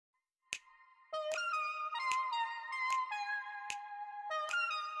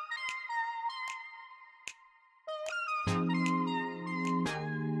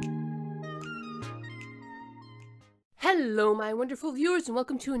Hello, my wonderful viewers, and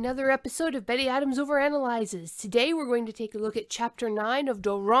welcome to another episode of Betty Adams Overanalyzes. Today, we're going to take a look at Chapter 9 of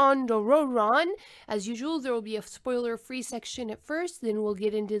Dorororon. As usual, there will be a spoiler-free section at first, then we'll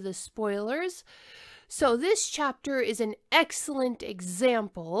get into the spoilers. So this chapter is an excellent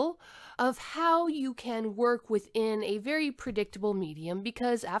example of how you can work within a very predictable medium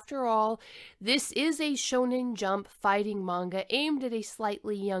because, after all, this is a Shonen Jump fighting manga aimed at a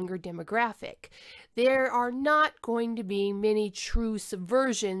slightly younger demographic. There are not going to be many true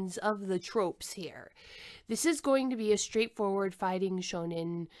subversions of the tropes here. This is going to be a straightforward fighting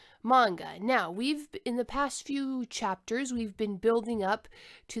shonen manga. Now, in the past few chapters, we've been building up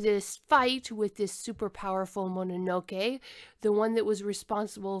to this fight with this super powerful Mononoke, the one that was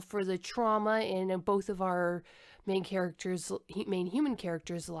responsible for the trauma in both of our main human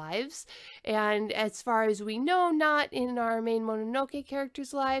characters' lives. And as far as we know, not in our main Mononoke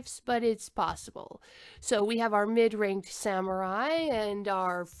characters' lives, but it's possible. So we have our mid-ranked samurai and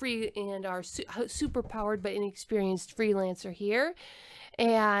our super powered but inexperienced freelancer here.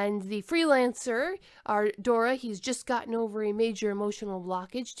 And the freelancer, our Dora, he's just gotten over a major emotional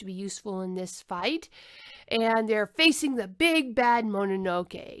blockage to be useful in this fight. And they're facing the big bad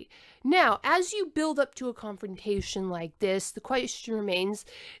Mononoke. Now, as you build up to a confrontation like this, the question remains,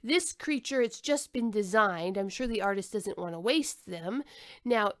 this creature, it's just been designed. I'm sure the artist doesn't want to waste them.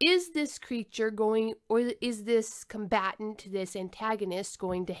 Now, is this creature going, or is this combatant, this antagonist,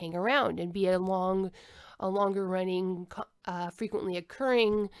 going to hang around and be a longer running, frequently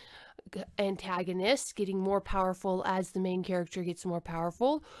occurring antagonist, getting more powerful as the main character gets more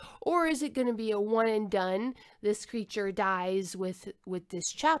powerful? Or is it going to be a one and done, this creature dies with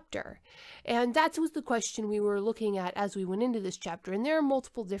this chapter? And that was the question we were looking at as we went into this chapter, and there are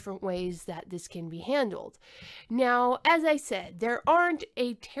multiple different ways that this can be handled. Now, as I said, there aren't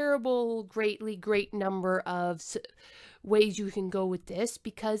a terrible, great number of ways you can go with this,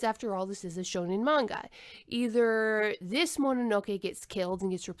 because after all, this is a shonen manga. Either this Mononoke gets killed and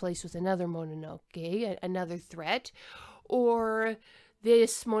gets replaced with another Mononoke, another threat, or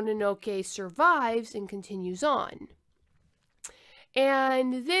this Mononoke survives and continues on.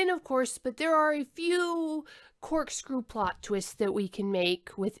 And then, of course, but there are a few corkscrew plot twists that we can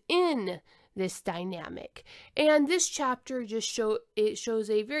make within this dynamic, and this chapter just shows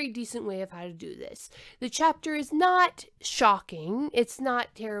a very decent way of how to do this. The chapter is not shocking, it's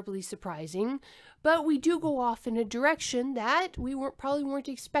not terribly surprising, but we do go off in a direction that we probably weren't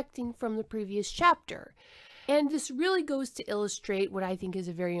expecting from the previous chapter. And this really goes to illustrate what I think is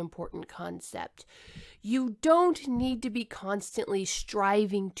a very important concept. You don't need to be constantly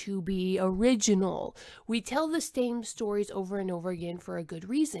striving to be original. We tell the same stories over and over again for a good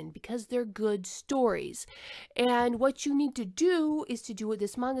reason, because they're good stories. And what you need to do is to do what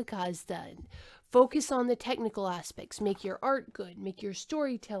this mangaka has done. Focus on the technical aspects. Make your art good. Make your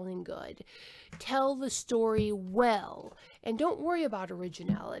storytelling good. Tell the story well. And don't worry about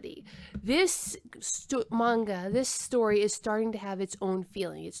originality. This manga, this story is starting to have its own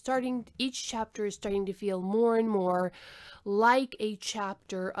feeling. Each chapter is starting to feel more and more like a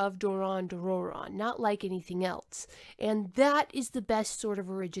chapter of Dorororon, not like anything else. And that is the best sort of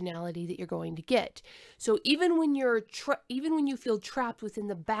originality that you're going to get. So even when you feel trapped within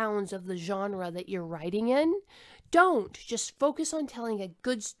the bounds of the genre that you're writing in, just focus on telling a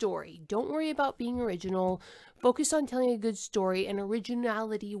good story. Don't worry about being original. Focus on telling a good story, and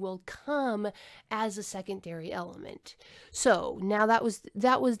originality will come as a secondary element. So now that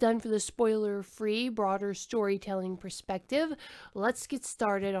was done for the spoiler-free, broader storytelling perspective. Let's get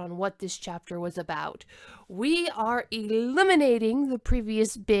started on what this chapter was about. We are eliminating the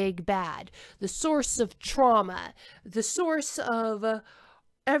previous big bad, the source of trauma, the source of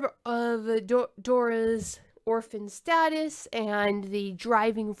Dora's orphan status, and the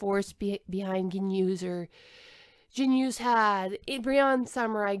driving force behind Jinyu's had Brion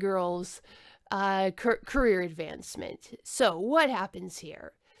Samurai Girl's career advancement. So what happens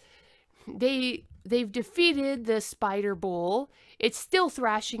here? They've defeated the spider bull. It's still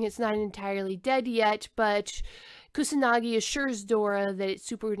thrashing. It's not entirely dead yet, but Kusanagi assures Dora that its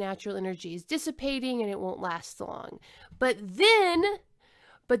supernatural energy is dissipating and it won't last long. But then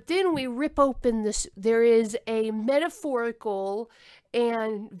we rip open this. There is a metaphorical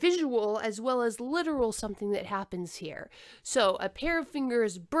and visual as well as literal something that happens here. So a pair of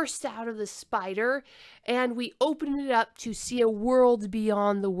fingers burst out of the spider, and we open it up to see a world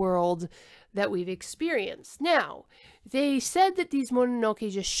beyond the world that we've experienced. Now, they said that these Mononoke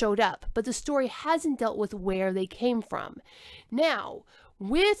just showed up, but the story hasn't dealt with where they came from. Now,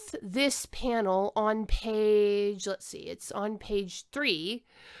 with this panel on page, it's on page 3,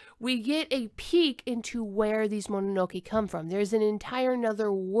 we get a peek into where these Mononoke come from. There's an entire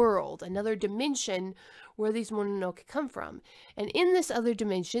another world, another dimension where these Mononoke come from. And in this other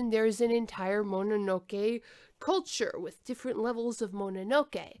dimension, there's an entire Mononoke culture with different levels of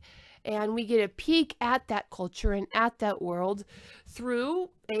Mononoke. And we get a peek at that culture and at that world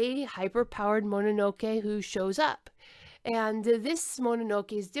through a hyper-powered Mononoke who shows up. And this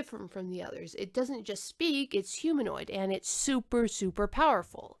Mononoke is different from the others. It doesn't just speak, it's humanoid, and it's super, super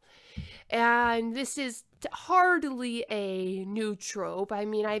powerful. And this is hardly a new trope. I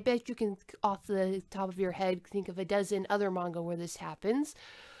mean, I bet you can, off the top of your head, think of a dozen other manga where this happens.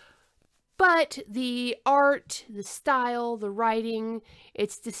 But the art, the style, the writing,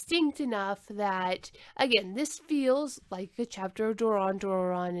 it's distinct enough that, again, this feels like a chapter of Doron,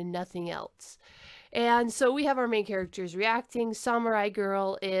 Dorororon, and nothing else. And so we have our main characters reacting. Samurai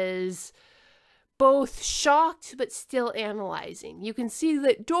Girl is both shocked but still analyzing. You can see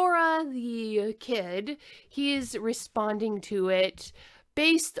that Dora, the kid, he is responding to it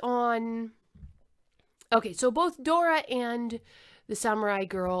based on... Okay, so both Dora and the Samurai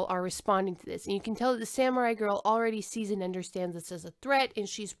Girl are responding to this. And you can tell that the Samurai Girl already sees and understands this as a threat, and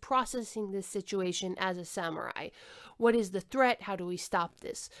she's processing this situation as a samurai. What is the threat? How do we stop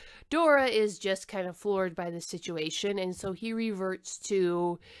this? Dora is just kind of floored by the situation, and so he reverts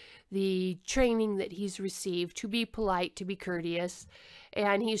to the training that he's received to be polite, to be courteous,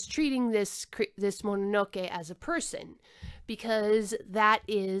 and he's treating this Mononoke as a person, because that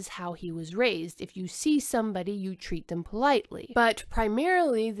is how he was raised. If you see somebody, you treat them politely. But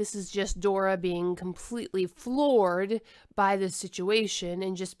primarily, this is just Dora being completely floored by the situation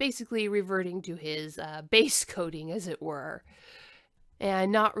and just basically reverting to his base coding, as it were,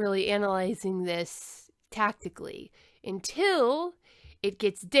 and not really analyzing this tactically until it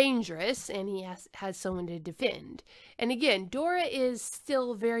gets dangerous and he has someone to defend. And again, Dora is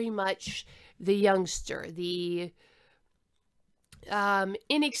still very much the youngster, the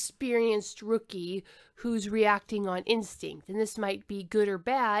inexperienced rookie who's reacting on instinct. And this might be good or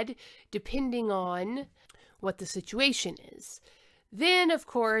bad depending on what the situation is. Then, of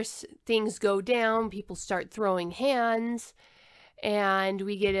course, things go down, people start throwing hands, and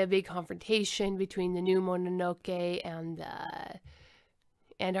we get a big confrontation between the new Mononoke and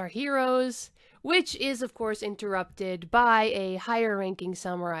our heroes, which is, of course, interrupted by a higher-ranking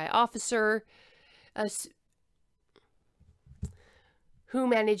samurai officer who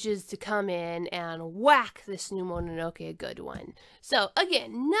manages to come in and whack this new Mononoke a good one. So,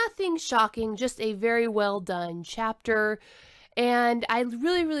 again, nothing shocking, just a very well-done chapter, and I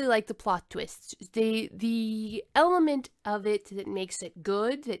really, really like the plot twists. The element of it that makes it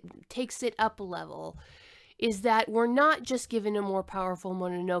good, that takes it up a level, is that we're not just given a more powerful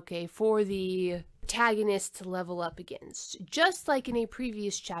Mononoke for the protagonist to level up against. Just like in a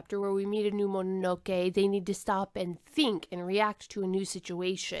previous chapter where we meet a new Mononoke, they need to stop and think and react to a new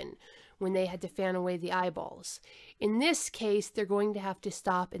situation when they had to fan away the eyeballs. In this case, they're going to have to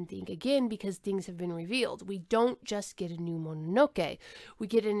stop and think again because things have been revealed. We don't just get a new Mononoke. We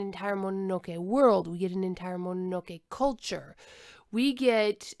get an entire Mononoke world. We get an entire Mononoke culture. We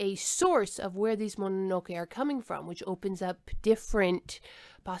get a source of where these Mononoke are coming from, which opens up different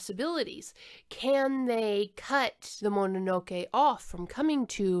possibilities. Can they cut the Mononoke off from coming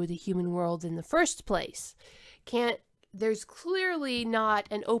to the human world in the first place? There's clearly not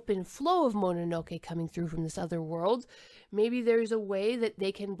an open flow of Mononoke coming through from this other world. Maybe there's a way that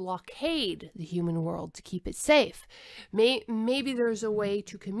they can blockade the human world to keep it safe. Maybe there's a way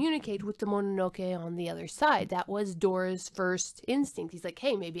to communicate with the Mononoke on the other side. That was Dora's first instinct. He's like,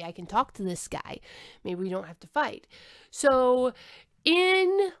 hey, maybe I can talk to this guy. Maybe we don't have to fight. So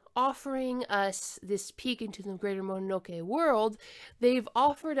in offering us this peek into the greater Mononoke world, they've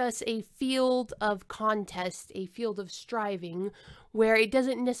offered us a field of contest, a field of striving, where it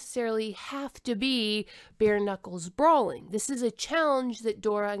doesn't necessarily have to be bare knuckles brawling. This is a challenge that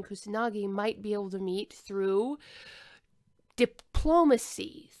Dora and Kusanagi might be able to meet through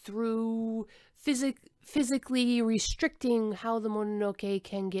diplomacy, through physically restricting how the Mononoke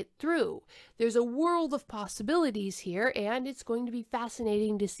can get through. There's a world of possibilities here, and it's going to be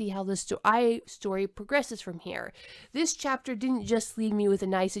fascinating to see how the story progresses from here. This chapter didn't just leave me with a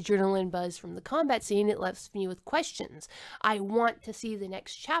nice adrenaline buzz from the combat scene, it left me with questions. I want to see the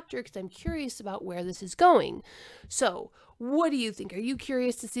next chapter because I'm curious about where this is going. So, what do you think? Are you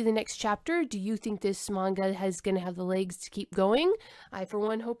curious to see the next chapter? Do you think this manga is going to have the legs to keep going? I, for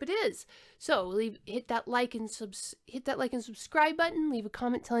one, hope it is. So, hit that like and subscribe button. Leave a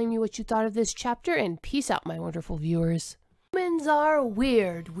comment telling me what you thought of this chapter, and peace out, my wonderful viewers. Humans are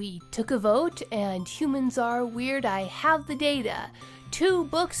weird, we took a vote, and humans are weird, I have the data. 2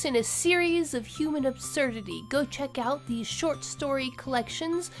 books in a series of human absurdity. Go check out these short story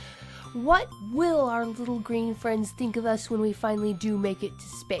collections. What will our little green friends think of us when we finally do make it to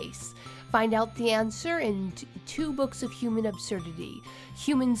space? Find out the answer in 2 books of human absurdity.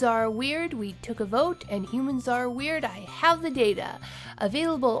 Humans Are Weird, We Took a Vote, and Humans Are Weird, I Have the Data.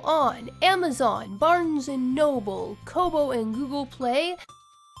 Available on Amazon, Barnes & Noble, Kobo, and Google Play.